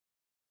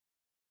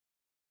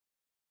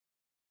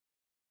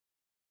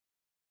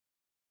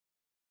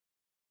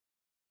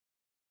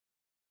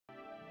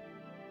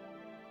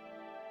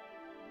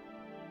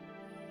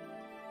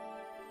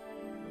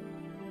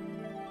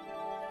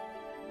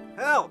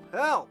Help!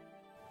 Help!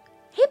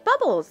 Hey,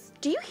 Bubbles,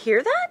 do you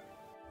hear that?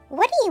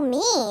 What do you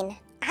mean?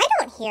 I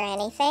don't hear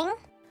anything.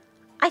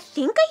 I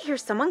think I hear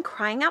someone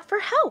crying out for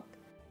help.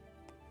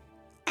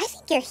 I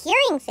think you're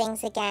hearing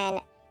things again.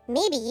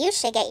 Maybe you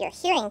should get your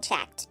hearing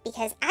checked,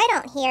 because I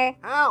don't hear...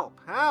 Help!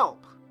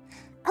 Help!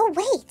 Oh,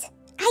 wait.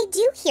 I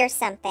do hear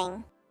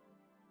something.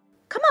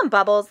 Come on,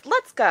 Bubbles,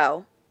 let's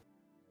go.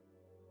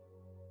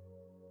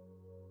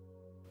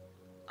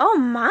 Oh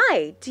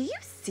my, do you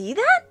see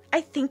that? I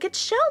think it's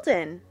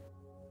Sheldon.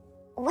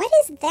 What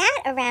is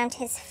that around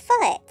his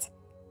foot?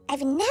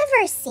 I've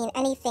never seen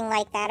anything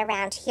like that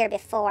around here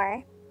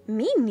before.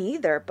 Me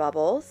neither,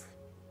 Bubbles.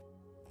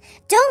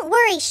 Don't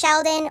worry,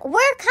 Sheldon.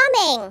 We're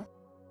coming.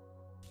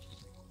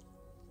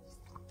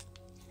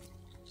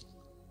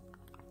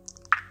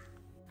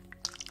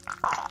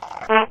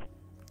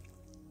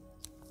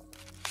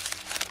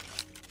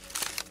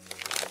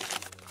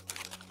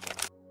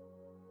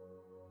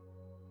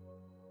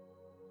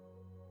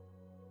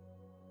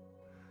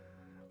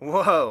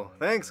 Whoa,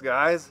 thanks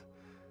guys.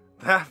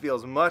 That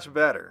feels much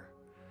better.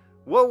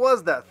 What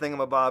was that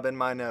thingamabob in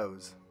my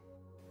nose?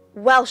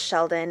 Well,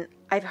 Sheldon,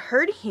 I've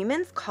heard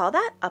humans call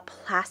that a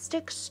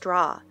plastic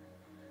straw.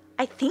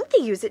 I think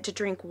they use it to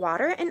drink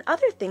water and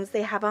other things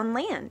they have on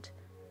land.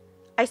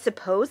 I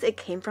suppose it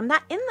came from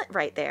that inlet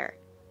right there.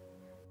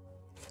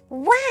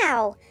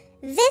 Wow,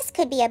 this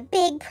could be a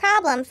big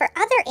problem for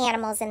other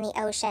animals in the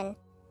ocean.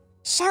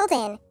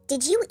 Sheldon,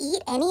 did you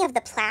eat any of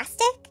the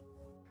plastic?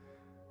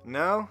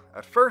 No,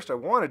 at first I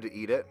wanted to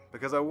eat it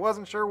because I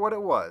wasn't sure what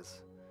it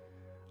was.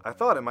 I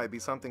thought it might be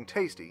something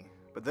tasty,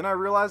 but then I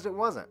realized it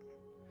wasn't.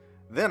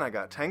 Then I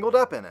got tangled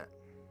up in it.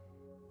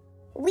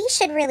 We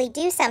should really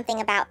do something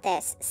about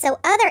this so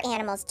other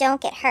animals don't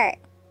get hurt.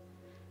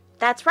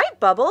 That's right,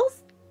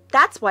 Bubbles.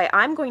 That's why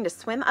I'm going to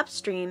swim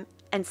upstream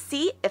and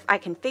see if I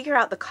can figure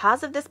out the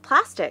cause of this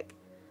plastic.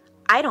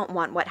 I don't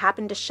want what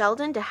happened to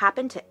Sheldon to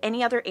happen to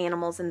any other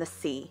animals in the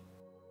sea.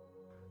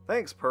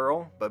 Thanks,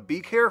 Pearl, but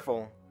be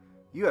careful.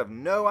 You have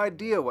no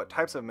idea what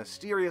types of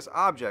mysterious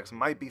objects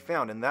might be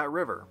found in that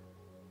river.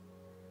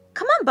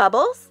 Come on,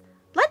 Bubbles.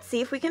 Let's see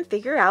if we can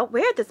figure out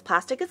where this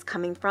plastic is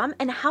coming from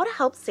and how to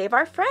help save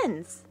our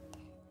friends.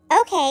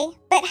 Okay,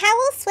 but how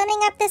will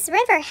swimming up this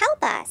river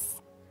help us?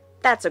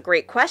 That's a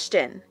great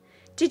question.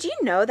 Did you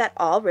know that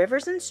all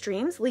rivers and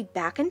streams lead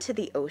back into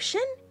the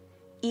ocean?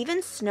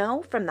 Even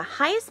snow from the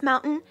highest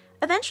mountain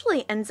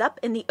eventually ends up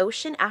in the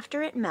ocean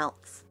after it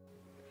melts.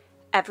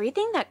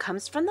 Everything that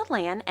comes from the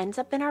land ends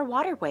up in our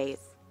waterways.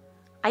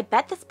 I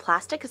bet this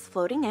plastic is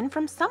floating in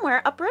from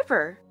somewhere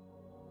upriver.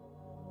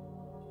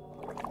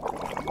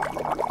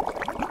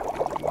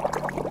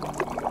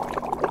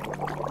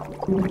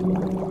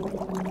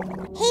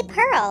 Hey,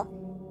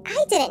 Pearl,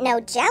 I didn't know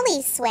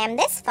jellies swam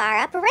this far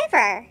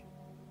upriver.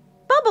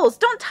 Bubbles,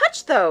 don't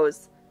touch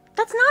those!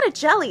 That's not a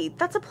jelly,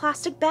 that's a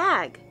plastic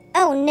bag.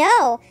 Oh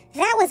no,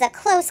 that was a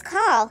close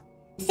call.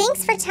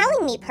 Thanks for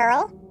telling me,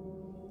 Pearl.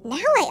 Now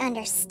I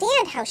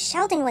understand how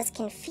Sheldon was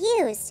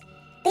confused.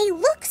 They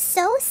look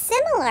so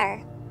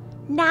similar.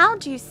 Now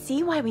do you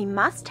see why we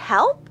must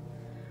help?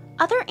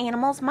 Other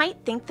animals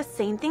might think the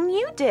same thing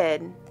you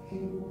did.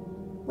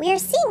 We're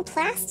seeing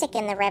plastic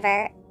in the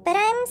river, but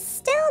I'm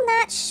still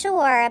not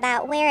sure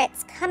about where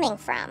it's coming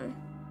from.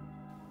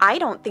 I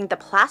don't think the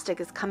plastic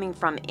is coming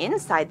from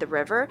inside the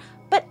river,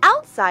 but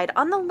outside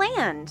on the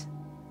land.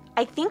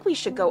 I think we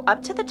should go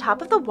up to the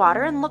top of the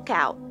water and look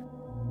out.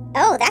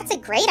 Oh, that's a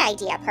great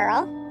idea,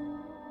 Pearl.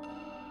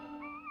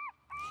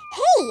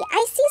 Hey,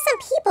 I see some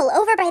people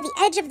over by the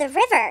edge of the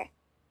river.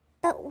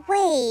 But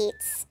wait,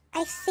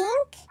 I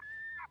think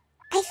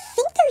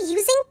they're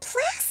using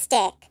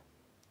plastic.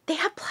 They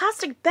have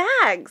plastic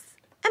bags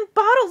and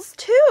bottles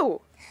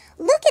too.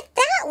 Look at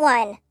that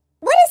one.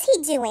 What is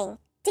he doing?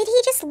 Did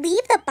he just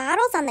leave the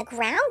bottles on the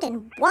ground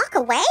and walk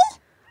away?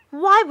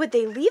 Why would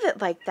they leave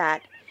it like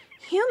that?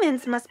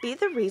 Humans must be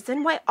the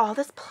reason why all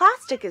this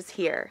plastic is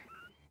here.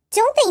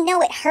 Don't they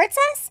know it hurts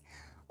us?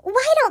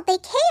 Why don't they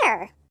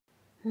care?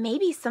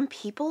 Maybe some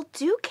people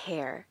do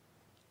care.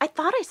 I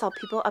thought I saw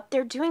people up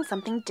there doing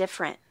something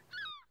different.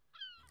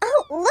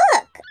 Oh,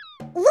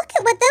 look! Look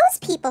at what those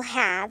people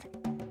have.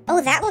 Oh,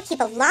 that will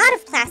keep a lot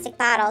of plastic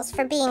bottles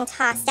from being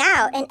tossed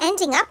out and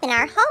ending up in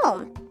our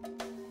home.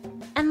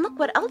 And look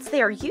what else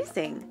they are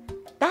using.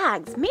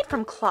 Bags made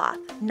from cloth,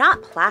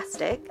 not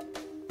plastic.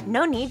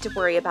 No need to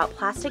worry about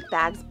plastic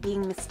bags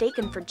being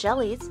mistaken for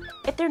jellies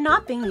if they're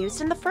not being used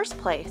in the first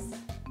place.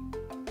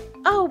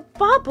 Oh,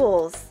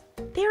 Bubbles!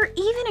 They're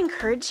even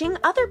encouraging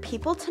other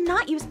people to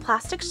not use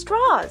plastic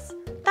straws.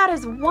 That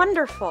is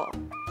wonderful.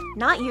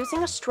 Not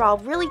using a straw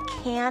really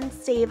can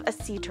save a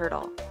sea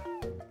turtle.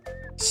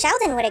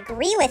 Sheldon would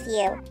agree with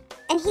you,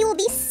 and he will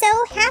be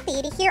so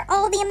happy to hear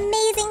all the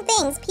amazing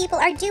things people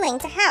are doing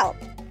to help.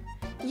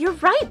 You're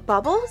right,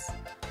 Bubbles.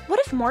 What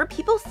if more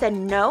people said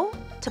no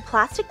to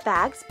plastic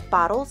bags,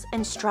 bottles,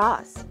 and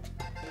straws?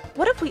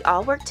 What if we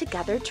all worked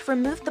together to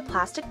remove the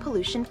plastic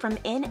pollution from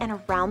in and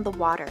around the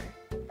water?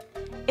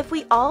 If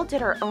we all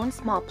did our own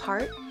small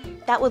part,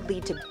 that would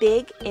lead to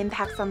big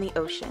impacts on the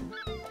ocean.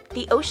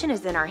 The ocean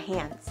is in our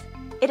hands.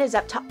 It is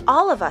up to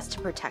all of us to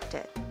protect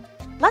it.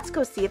 Let's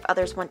go see if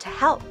others want to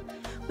help.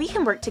 We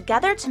can work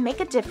together to make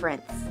a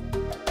difference.